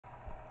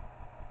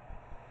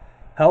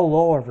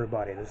Hello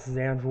everybody, this is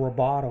Andrew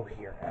Roboto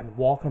here, and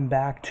welcome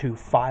back to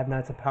Five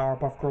Nights at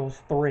Powerpuff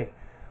Girls 3,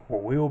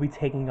 where we will be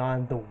taking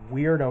on the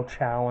Weirdo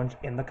challenge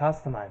in the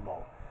Customize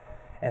mode.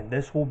 And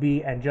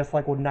just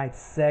like with Night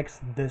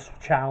 6, this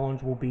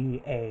challenge will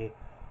be a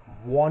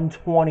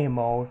 120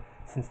 mode,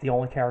 since the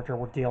only character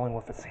we're dealing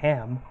with is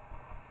him.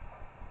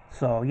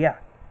 So yeah,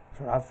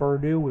 so without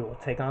further ado, we will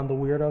take on the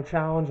Weirdo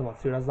challenge, and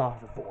let's see what it has to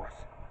offer for us.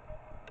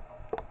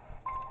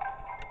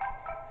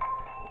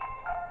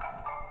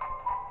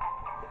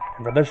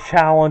 And for this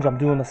challenge, I'm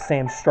doing the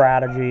same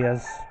strategy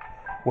as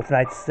with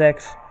Night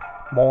 6.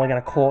 I'm only going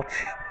to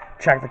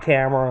check the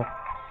camera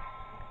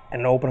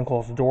and open and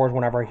close the doors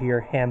whenever I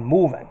hear him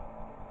moving.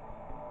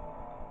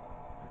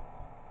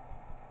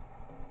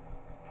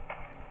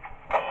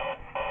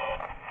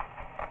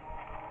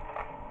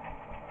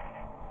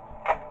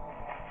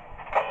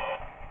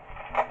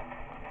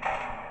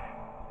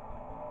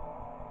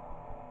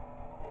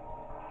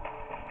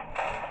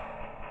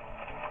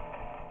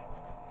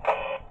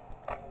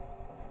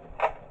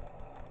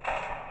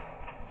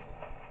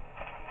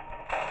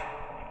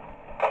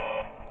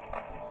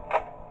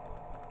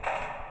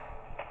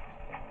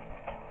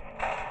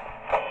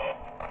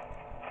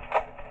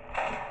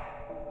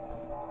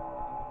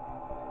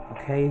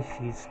 Okay,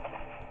 she's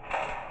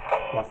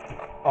left.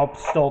 Oh,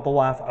 still at the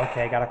left.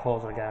 Okay, gotta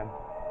close it again.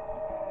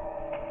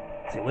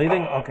 Is he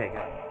leaving? Okay,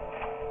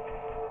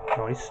 good.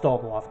 No, he's still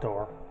at the left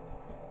door.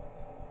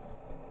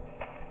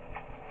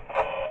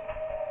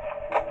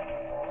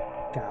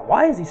 God,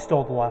 why is he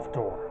still at the left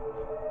door?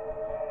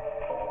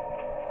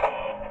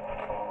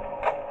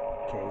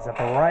 Okay, he's at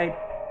the right.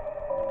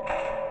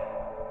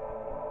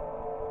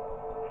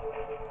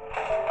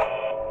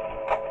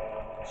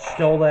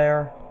 Still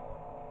there.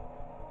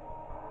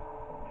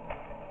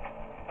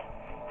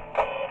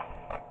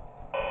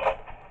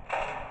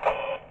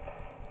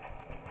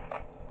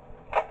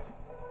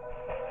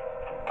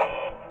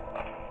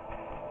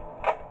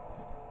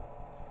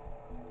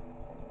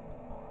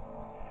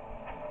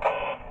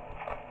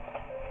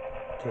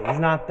 Okay, he's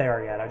not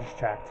there yet, I just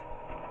checked.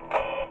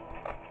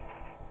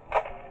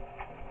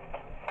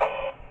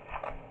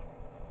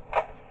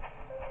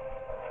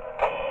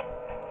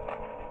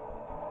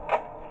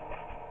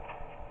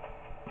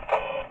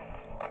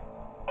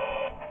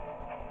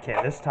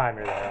 Okay, this time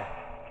you're there.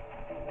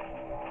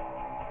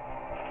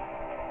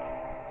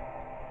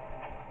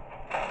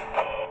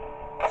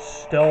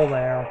 Still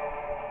there.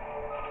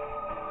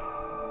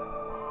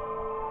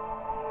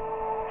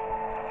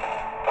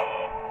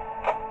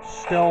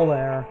 Still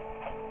there.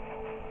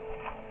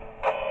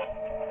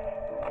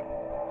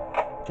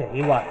 Okay,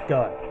 he left.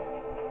 Good.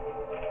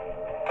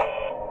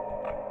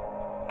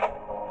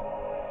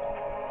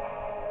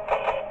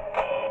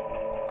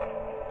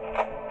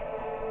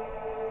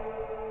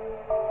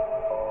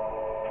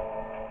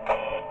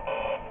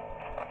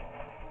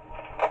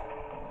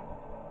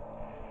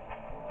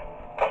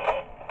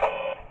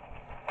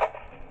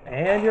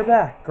 And you're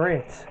back.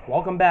 Great.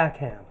 Welcome back,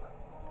 Ham.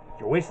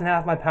 You're wasting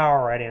half my power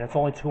already, and it's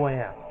only 2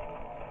 a.m.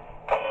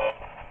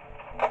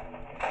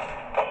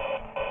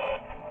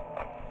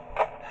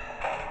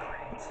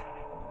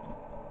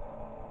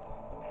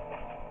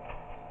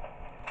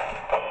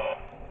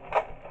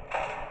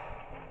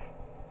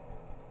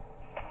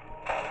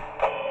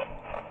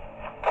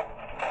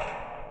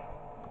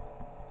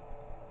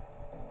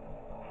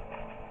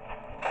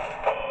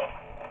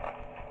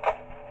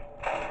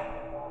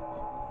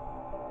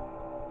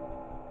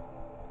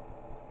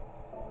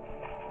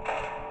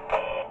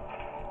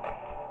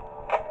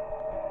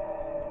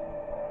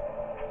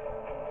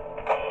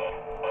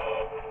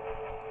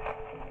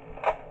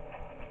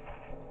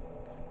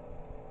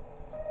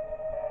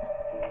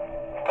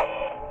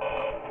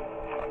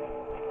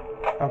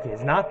 Okay,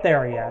 he's not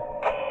there yet.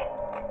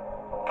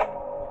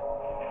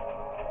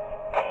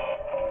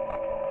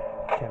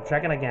 Okay, I'm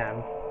checking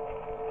again.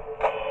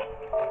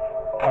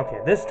 Okay,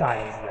 this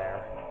time he's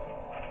there.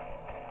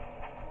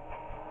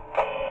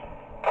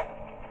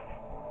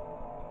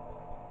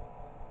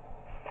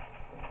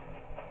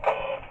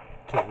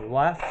 Okay, he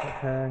left.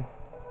 Okay.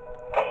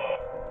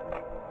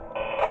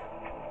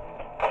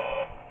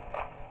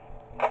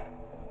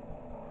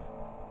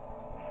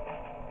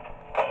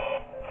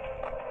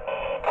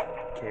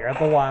 Okay, you're at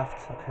the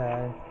left.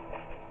 Okay.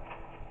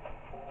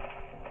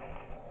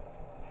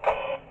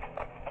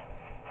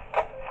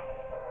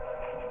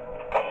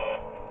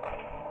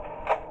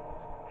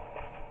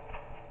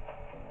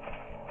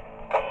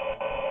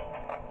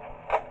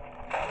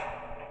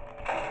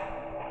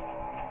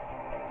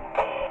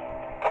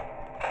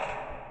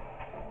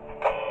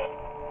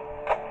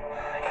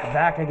 You're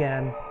back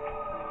again.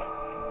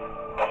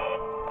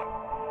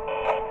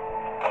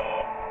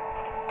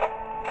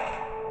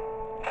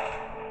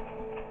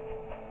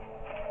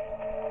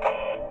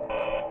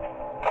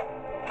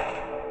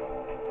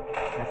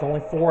 It's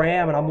only 4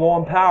 a.m. and I'm low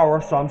on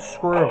power, so I'm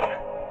screwed.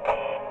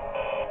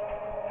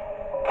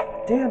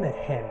 Damn it,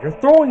 Hen. You're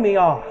throwing me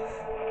off.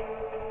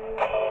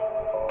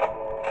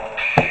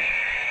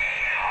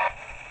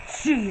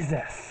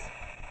 Jesus.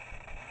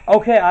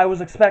 Okay, I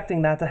was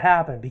expecting that to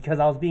happen because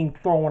I was being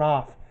thrown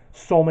off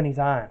so many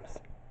times.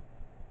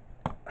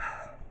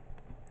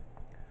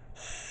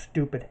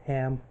 Stupid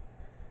ham.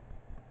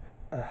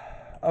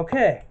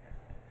 Okay,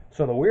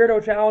 so the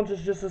Weirdo Challenge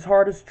is just as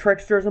hard as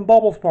Tricksters and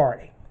Bubbles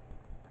Party,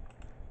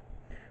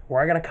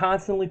 where I gotta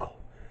constantly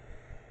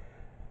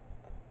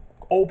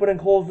open and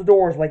close the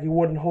doors like you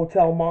would in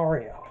Hotel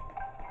Mario.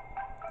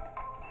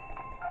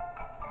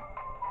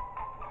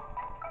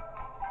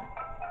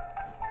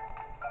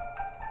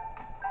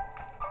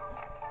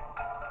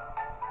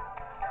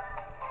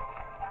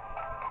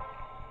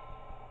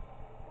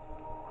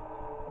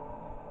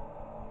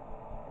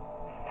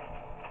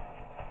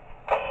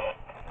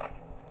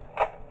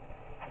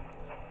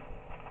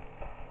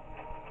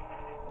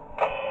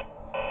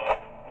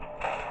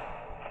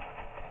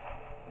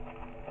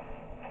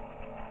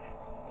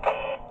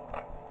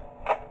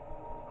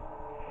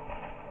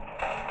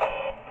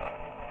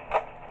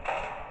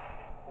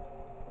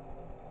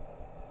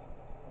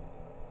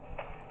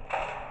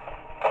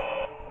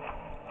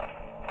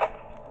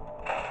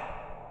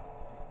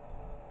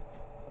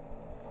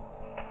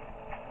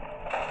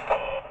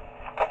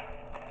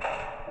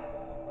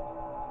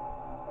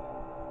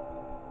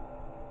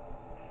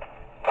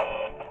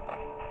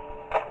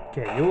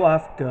 Okay, you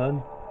left.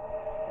 Good.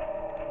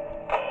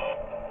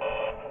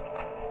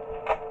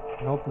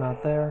 Nope,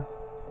 not there.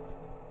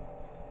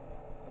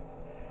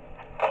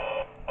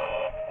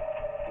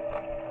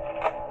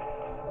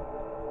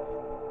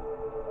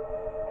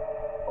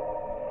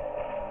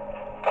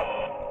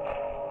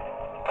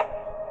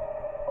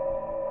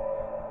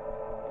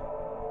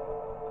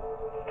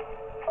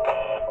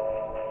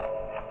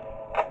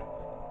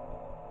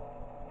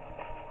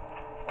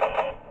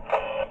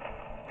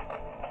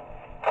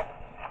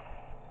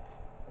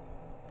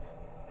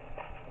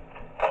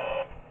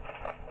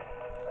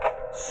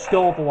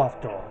 Still at the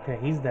left door. Okay,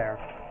 he's there.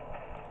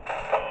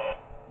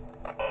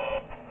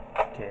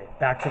 Okay,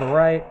 back to the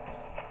right.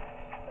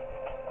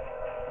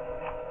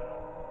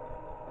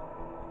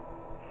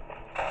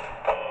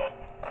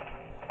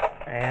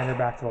 And you're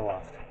back to the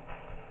left.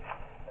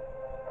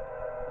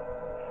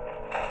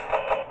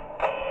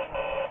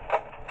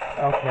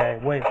 Okay,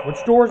 wait,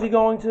 which door is he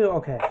going to?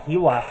 Okay, he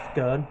left.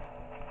 Good.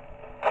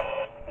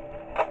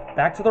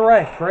 Back to the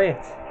right. Great.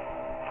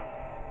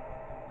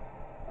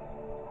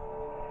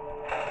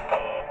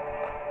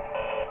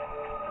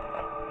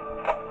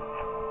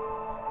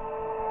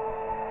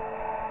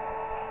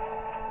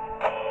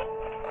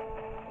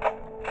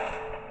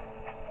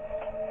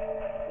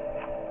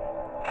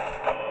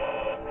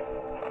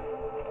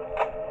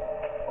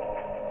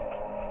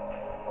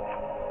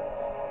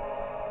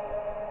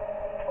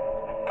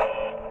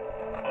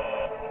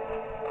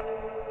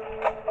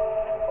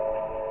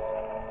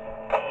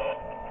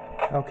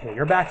 Okay,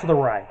 you're back to the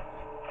right.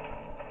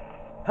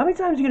 How many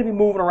times are you going to be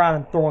moving around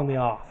and throwing me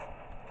off?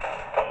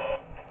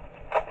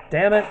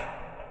 Damn it.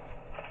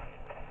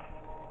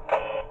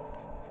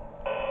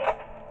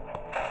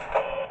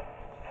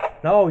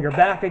 No, you're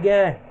back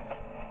again.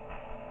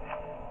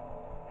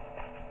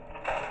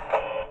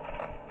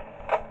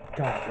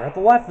 God, you're at the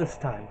left this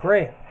time.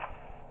 Great.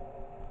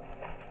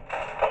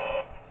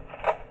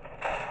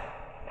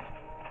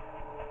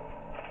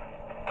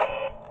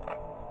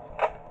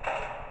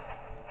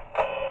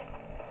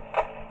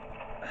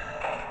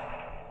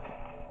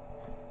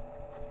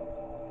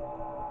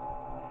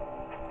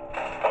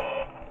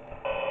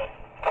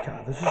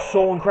 God, this is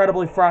so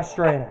incredibly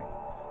frustrating.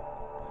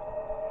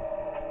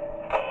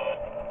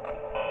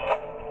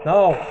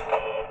 No.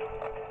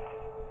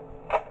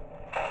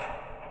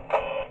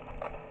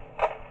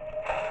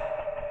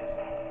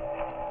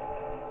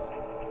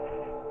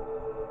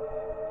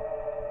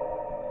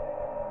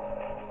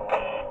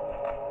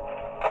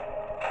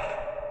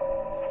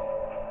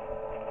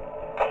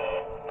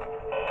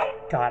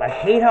 God, I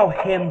hate how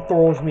him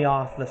throws me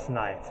off this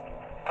night.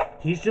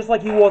 He's just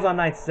like he was on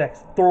night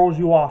 6. Throws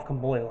you off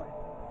completely.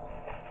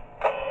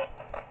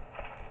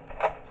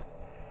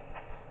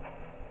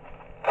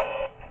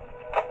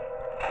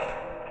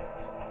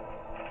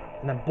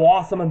 And then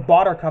Blossom and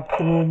Buttercup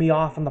threw me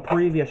off in the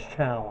previous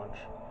challenge.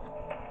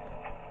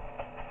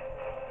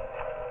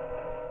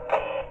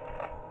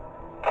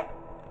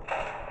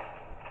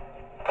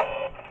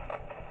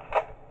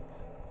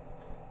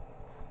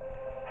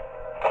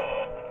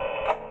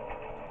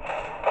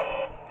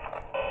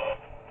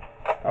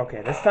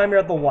 Okay, this time you're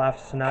at the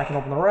left, so now I can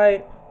open the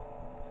right.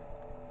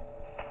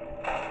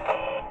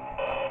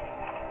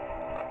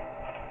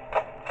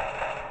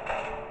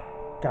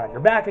 God,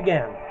 you're back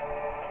again.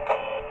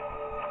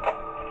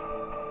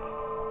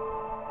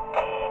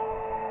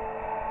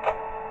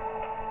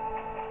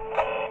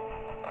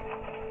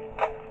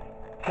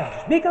 God,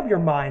 just make up your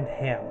mind,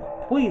 him.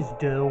 Please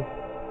do.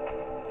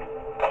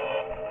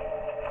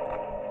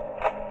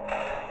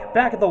 You're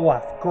back at the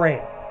left.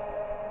 Great.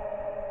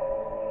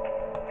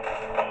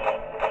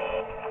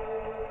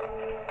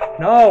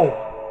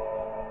 No.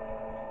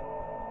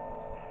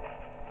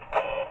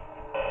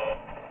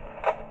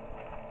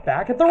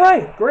 Back at the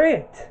right.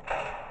 Great.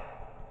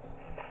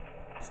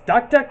 It's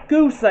Duck Duck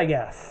Goose, I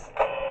guess.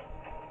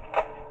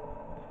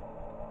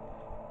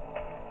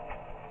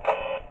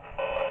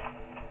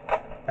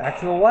 Back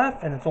to the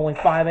left, and it's only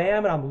 5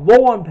 a.m. and I'm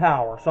low on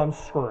power, so I'm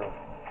screwed.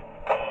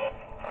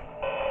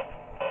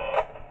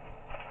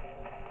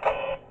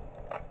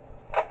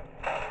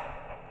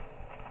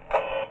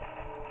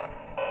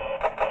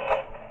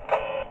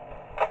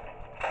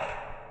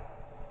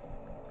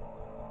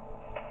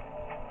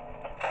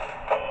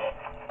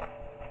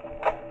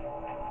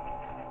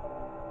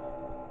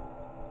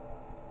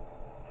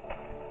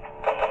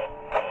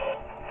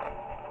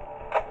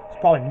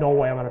 There's probably no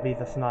way I'm going to beat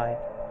this night.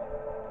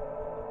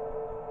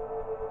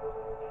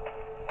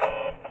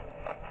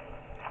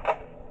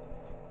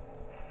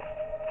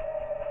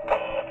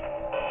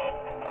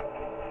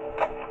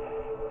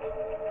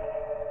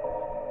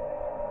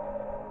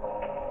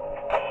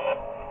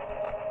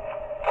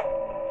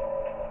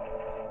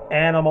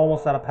 And I'm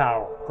almost out of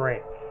power.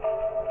 Great.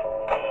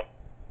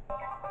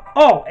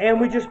 Oh, and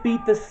we just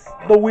beat the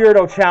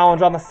Weirdo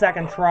challenge on the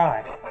second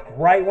try.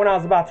 Right when I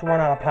was about to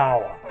run out of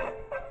power.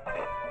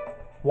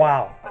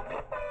 Wow.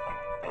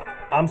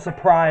 I'm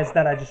surprised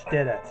that I just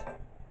did it.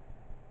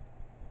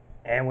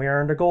 And we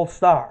earned a gold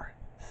star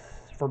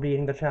for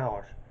beating the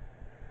challenge.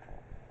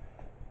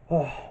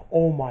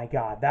 Oh my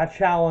god. That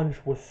challenge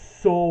was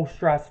so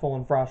stressful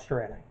and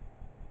frustrating.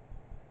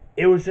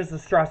 It was just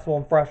as stressful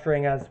and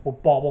frustrating as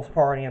with Bubbles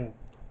Party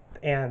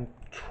and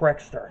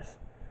Tricksters.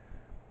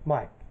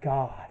 My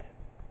god.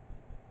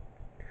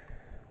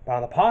 But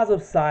on the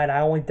positive side, I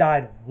only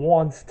died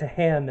once to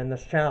him in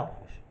this challenge.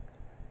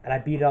 And I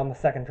beat it on the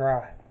second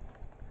try.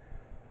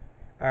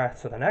 Alright,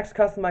 so the next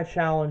customized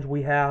challenge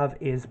we have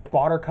is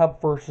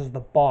Buttercup versus the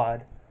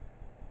Bud.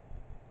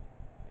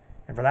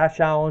 And for that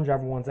challenge,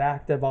 everyone's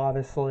active,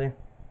 obviously.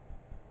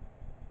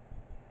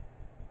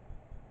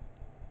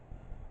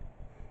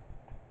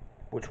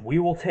 Which we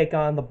will take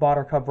on the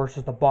Buttercup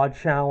versus the Bud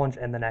challenge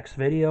in the next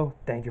video.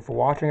 Thank you for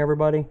watching,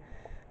 everybody.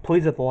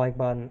 Please hit the like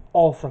button.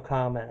 Also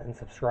comment and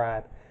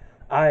subscribe.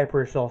 I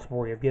appreciate all the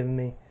support you've given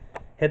me.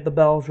 Hit the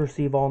bells to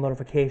receive all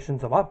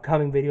notifications of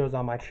upcoming videos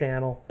on my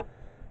channel.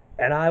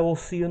 And I will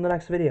see you in the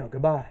next video.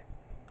 Goodbye.